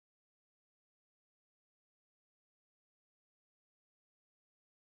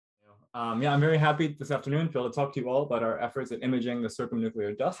Yeah, I'm very happy this afternoon to be able to talk to you all about our efforts at imaging the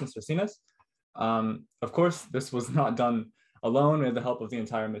circumnuclear dust in Circinus. Of course, this was not done alone with the help of the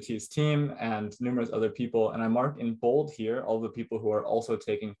entire Matisse team and numerous other people. And I mark in bold here all the people who are also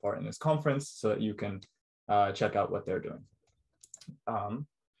taking part in this conference so that you can check out what they're doing.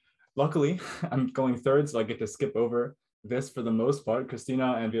 Luckily, I'm going third, so I get to skip over this for the most part.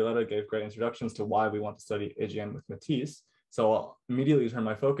 Christina and Violetta gave great introductions to why we want to study AGN with Matisse. So I'll immediately turn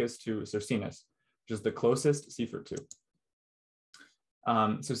my focus to Circinus, which is the closest Seyfert to.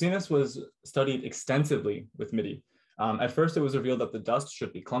 Circinus was studied extensively with MIDI. At first, it was revealed that the dust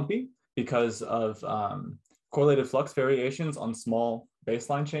should be clumpy because of correlated flux variations on small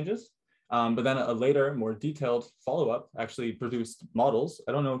baseline changes. But then a later, more detailed follow-up actually produced models.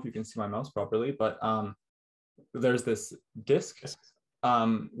 I don't know if you can see my mouse properly, but there's this disk,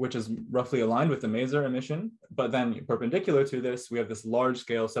 which is roughly aligned with the maser emission. But then perpendicular to this, we have this large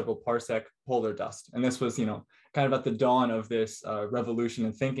scale, several parsec polar dust. And this was, kind of at the dawn of this revolution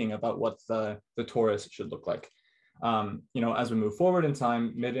in thinking about what the torus should look like. As we move forward in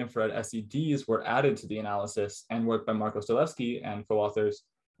time, mid-infrared SEDs were added to the analysis, and work by Marko Stilevsky and co-authors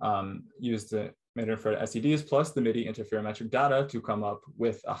used the mid-infrared SEDs plus the MIDI interferometric data to come up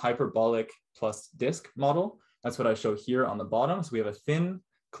with a hyperbolic plus disk model. That's what I show here on the bottom. So we have a thin,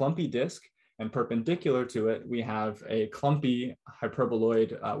 clumpy disk, and perpendicular to it, we have a clumpy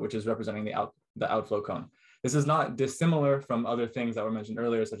hyperboloid, which is representing the outflow cone. This is not dissimilar from other things that were mentioned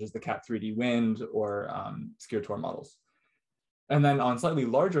earlier, such as the CAT3D wind or Skirtor models. And then on slightly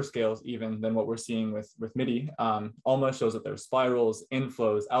larger scales, even than what we're seeing with MIDI, ALMA shows that there's spirals,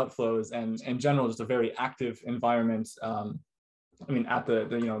 inflows, outflows, and in general, just a very active environment. At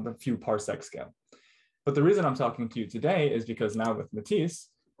the few parsec scale. But the reason I'm talking to you today is because now with Matisse,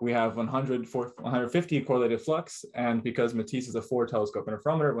 we have 150 correlated flux, and because Matisse is a 4-telescope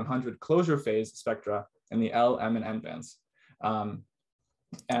interferometer, 100 closure phase spectra in the L, M, and N bands.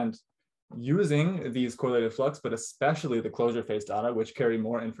 And using these correlated flux, but especially the closure phase data, which carry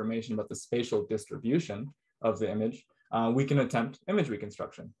more information about the spatial distribution of the image, we can attempt image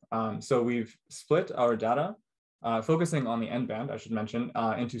reconstruction. So we've split our data, focusing on the N band, I should mention,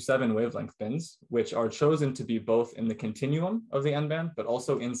 into 7 wavelength bins, which are chosen to be both in the continuum of the N band, but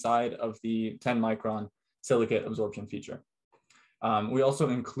also inside of the 10 micron silicate absorption feature. We also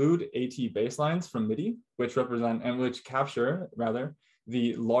include AT baselines from MIDI, which represent and which capture rather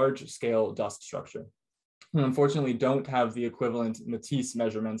the large scale dust structure. We unfortunately don't have the equivalent Matisse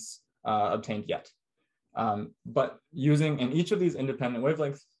measurements obtained yet. But using in each of these independent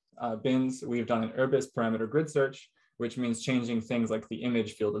wavelength bins, we've done an Urbis parameter grid search, which means changing things like the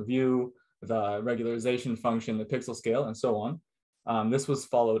image field of view, the regularization function, the pixel scale, and so on. This was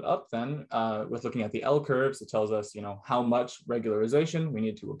followed up then with looking at the L curves. It tells us, how much regularization we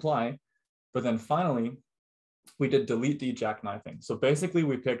need to apply. But then finally, we did delete the jackknifing. So basically,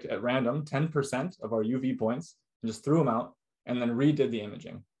 we picked at random 10% of our UV points and just threw them out, and then redid the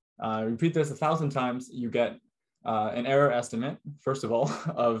imaging. Repeat this 1,000 times, you get an error estimate, first of all,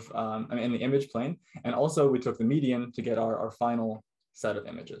 of in the image plane. And also we took the median to get our final set of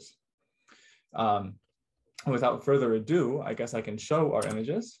images. Without further ado, I guess I can show our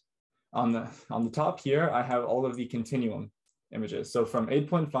images. On the top here, I have all of the continuum images. So from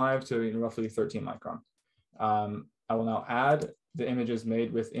 8.5 to roughly 13 micron. I will now add the images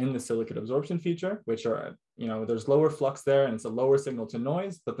made within the silicate absorption feature, which are, there's lower flux there and it's a lower signal to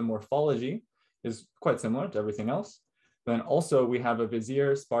noise, but the morphology is quite similar to everything else. Then also we have a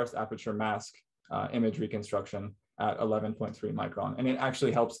Vizier sparse aperture mask image reconstruction at 11.3 micron. And it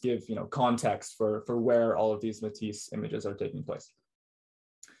actually helps give context for where all of these Matisse images are taking place.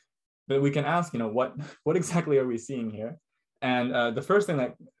 But we can ask, what exactly are we seeing here? And the first thing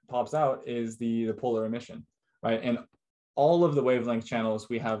that pops out is the polar emission, right? And all of the wavelength channels,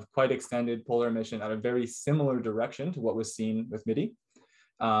 we have quite extended polar emission at a very similar direction to what was seen with MIDI.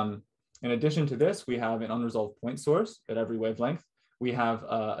 In addition to this, we have an unresolved point source at every wavelength. We have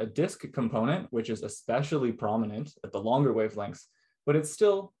a disk component, which is especially prominent at the longer wavelengths, but it's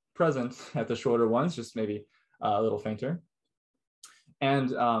still present at the shorter ones, just maybe a little fainter.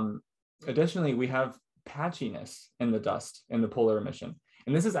 And additionally, we have patchiness in the dust in the polar emission.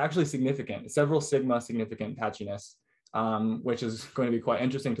 And this is actually significant, several sigma significant patchiness, which is going to be quite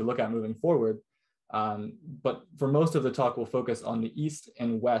interesting to look at moving forward. But for most of the talk, we'll focus on the east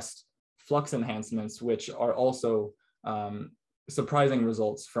and west flux enhancements, which are also surprising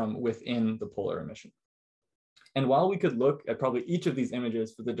results from within the polar emission. And while we could look at probably each of these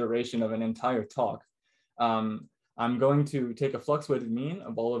images for the duration of an entire talk, I'm going to take a flux weighted mean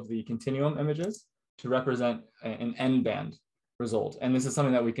of all of the continuum images to represent an N band result. And this is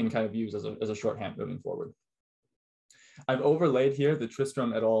something that we can kind of use as a shorthand moving forward. I've overlaid here the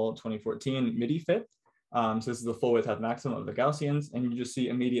Tristram et al. 2014 MIDI fit. So this is the full width hat maximum of the Gaussians, and you just see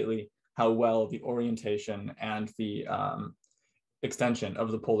immediately how well the orientation and the extension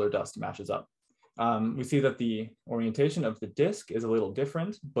of the polar dust matches up. We see that the orientation of the disk is a little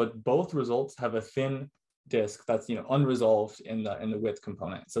different, but both results have a thin disk that's unresolved in the width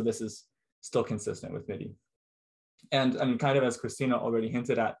component. So this is still consistent with MIDI. And I mean, kind of as Christina already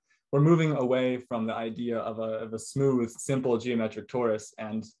hinted at, we're moving away from the idea of a smooth, simple geometric torus,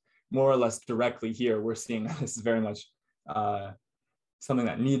 and more or less directly here, we're seeing that this is very much something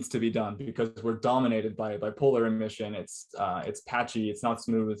that needs to be done because we're dominated by polar emission. It's patchy, it's not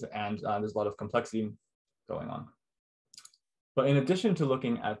smooth, and there's a lot of complexity going on. But in addition to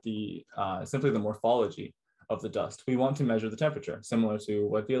looking at the simply the morphology of the dust, we want to measure the temperature, similar to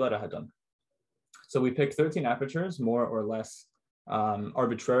what Violetta had done. So we picked 13 apertures, more or less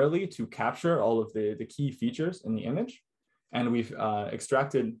arbitrarily, to capture all of the key features in the image. And we've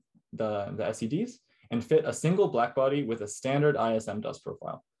extracted the SEDs and fit a single black body with a standard ISM dust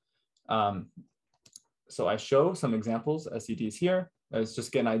profile. So I show some examples, SEDs here. Let's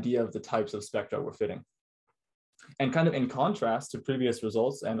just get an idea of the types of spectra we're fitting. And kind of in contrast to previous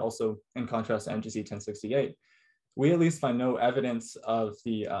results, and also in contrast to MGC 1068, we at least find no evidence of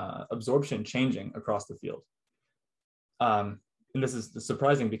the absorption changing across the field. And this is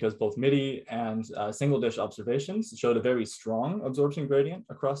surprising because both MIDI and single dish observations showed a very strong absorption gradient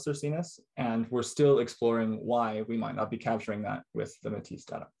across Circinus, and we're still exploring why we might not be capturing that with the Matisse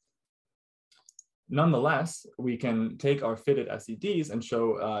data. Nonetheless, we can take our fitted SEDs and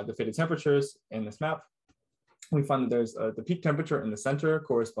show the fitted temperatures in this map. We find that there's the peak temperature in the center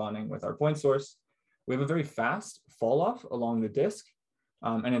corresponding with our point source. We have a very fast fall off along the disk.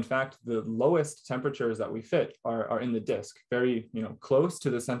 And in fact, the lowest temperatures that we fit are in the disk, very close to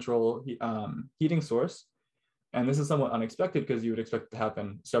the central heating source. And this is somewhat unexpected because you would expect it to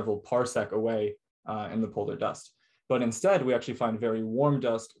happen several parsec away in the polar dust. But instead, we actually find very warm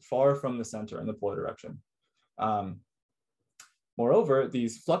dust far from the center in the polar direction. Moreover,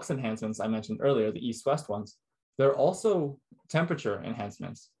 these flux enhancements I mentioned earlier, the east-west ones, they're also temperature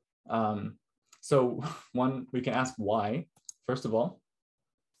enhancements. So we can ask why, first of all.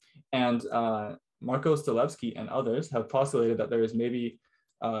 And Marko Stilevsky and others have postulated that there is maybe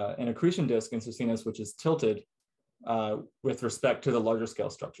an accretion disk in Circinus which is tilted with respect to the larger scale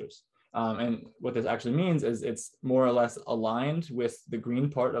structures. And what this actually means is it's more or less aligned with the green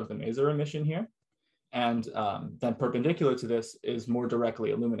part of the maser emission here. And then perpendicular to this is more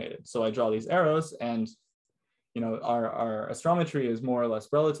directly illuminated. So I draw these arrows, and our astrometry is more or less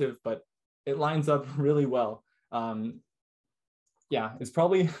relative, but it lines up really well. Yeah, it's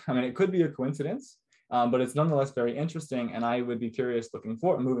probably, it could be a coincidence, but it's nonetheless very interesting. And I would be curious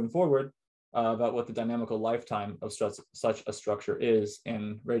moving forward about what the dynamical lifetime of such a structure is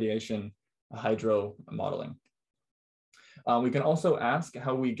in radiation hydro modeling. We can also ask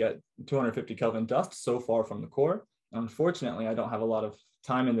how we get 250 Kelvin dust so far from the core. Unfortunately, I don't have a lot of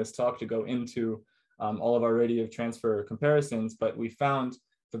time in this talk to go into all of our radiative transfer comparisons, but we found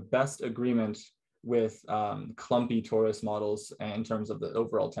the best agreement with clumpy torus models in terms of the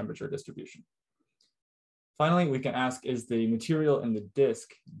overall temperature distribution. Finally, we can ask, is the material in the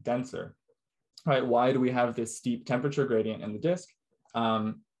disk denser? Right? Why do we have this steep temperature gradient in the disk?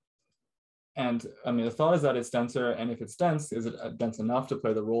 And the thought is that it's denser, and if it's dense, is it dense enough to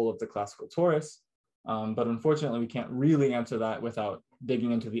play the role of the classical torus? But unfortunately, we can't really answer that without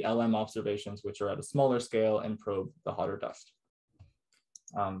digging into the LM observations, which are at a smaller scale and probe the hotter dust.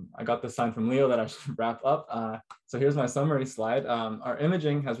 I got this sign from Leo that I should wrap up. So here's my summary slide. Our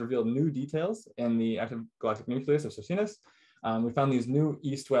imaging has revealed new details in the active galactic nucleus of Circinus. We found these new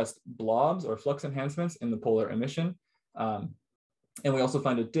east-west blobs or flux enhancements in the polar emission. And we also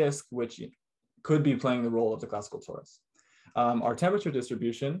find a disk which could be playing the role of the classical torus. Our temperature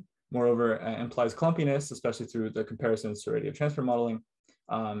distribution, moreover, implies clumpiness, especially through the comparisons to radiative transfer modeling.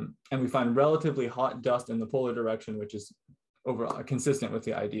 And we find relatively hot dust in the polar direction, which is overall consistent with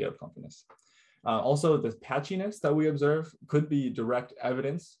the idea of clumpiness. Also, the patchiness that we observe could be direct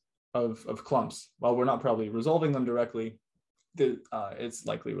evidence of clumps. While we're not probably resolving them directly, it's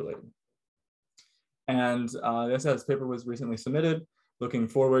likely related. And this paper was recently submitted. Looking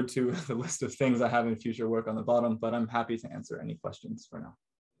forward to the list of things I have in future work on the bottom, but I'm happy to answer any questions for now.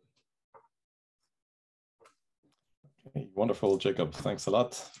 Okay, wonderful, Jacob. Thanks a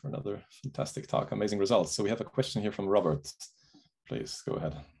lot for another fantastic talk. Amazing results. So we have a question here from Robert. Please go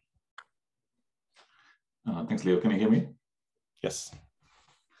ahead. Thanks, Leo. Can you hear me? Yes.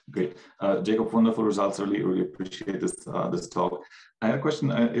 Great. Jacob, wonderful results. Really appreciate this talk. I had a question.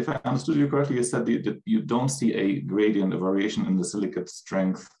 If I understood you correctly, you said that you don't see a gradient, a variation in the silicate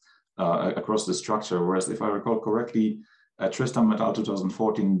strength across the structure, whereas if I recall correctly, Tristan et al.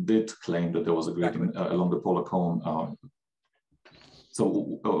 2014 did claim that there was a gradient along the polar cone.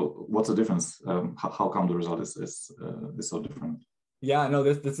 So what's the difference? How come the result is so different? Yeah, no,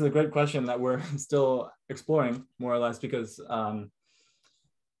 this is a great question that we're still exploring more or less, because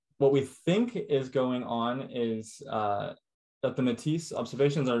what we think is going on is that the Matisse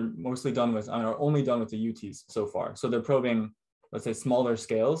observations are mostly done with, are only done with the UTs so far. So they're probing, let's say, smaller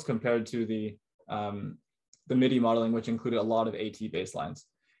scales compared to the MIDI modeling, which included a lot of AT baselines.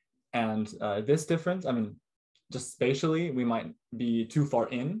 And this difference, I mean, just spatially, we might be too far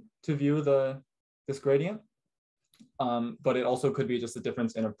in to view this gradient. But it also could be just a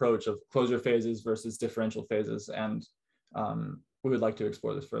difference in approach of closure phases versus differential phases. And we would like to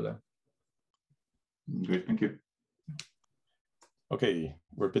explore this further. Great, thank you. Okay,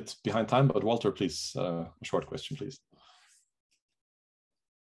 we're a bit behind time, but Walter, please, a short question, please.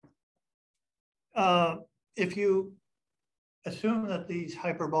 If you assume that these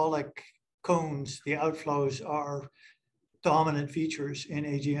hyperbolic cones, the outflows, are dominant features in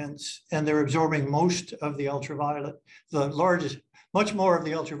AGNs, and they're absorbing most of the ultraviolet, the largest, much more of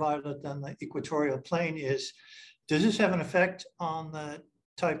the ultraviolet than the equatorial plane is, does this have an effect on the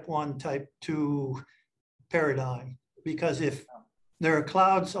type 1, type 2 paradigm? Because if there are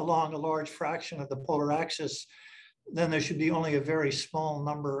clouds along a large fraction of the polar axis, then there should be only a very small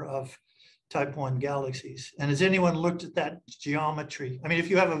number of type 1 galaxies. And has anyone looked at that geometry? I mean, if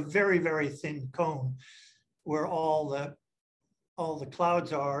you have a very, very thin cone where all the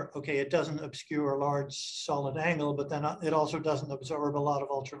clouds are, okay, it doesn't obscure a large solid angle, but then it also doesn't absorb a lot of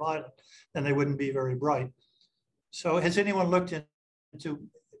ultraviolet, then they wouldn't be very bright. So has anyone looked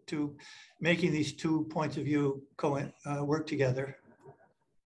into making these 2 points of view work together?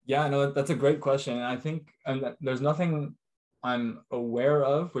 Yeah, no, that's a great question. And I think there's nothing I'm aware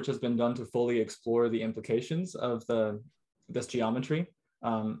of which has been done to fully explore the implications of this geometry.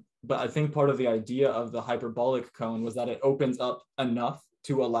 But I think part of the idea of the hyperbolic cone was that it opens up enough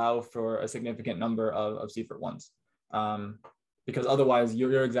to allow for a significant number of Seyfert ones. Because otherwise,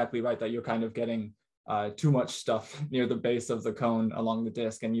 you're exactly right that you're kind of getting too much stuff near the base of the cone along the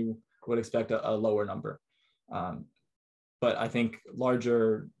disk, and you would expect a lower number. But I think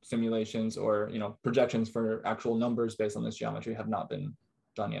larger simulations or projections for actual numbers based on this geometry have not been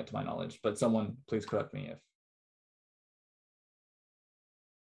done yet, to my knowledge. But someone please correct me if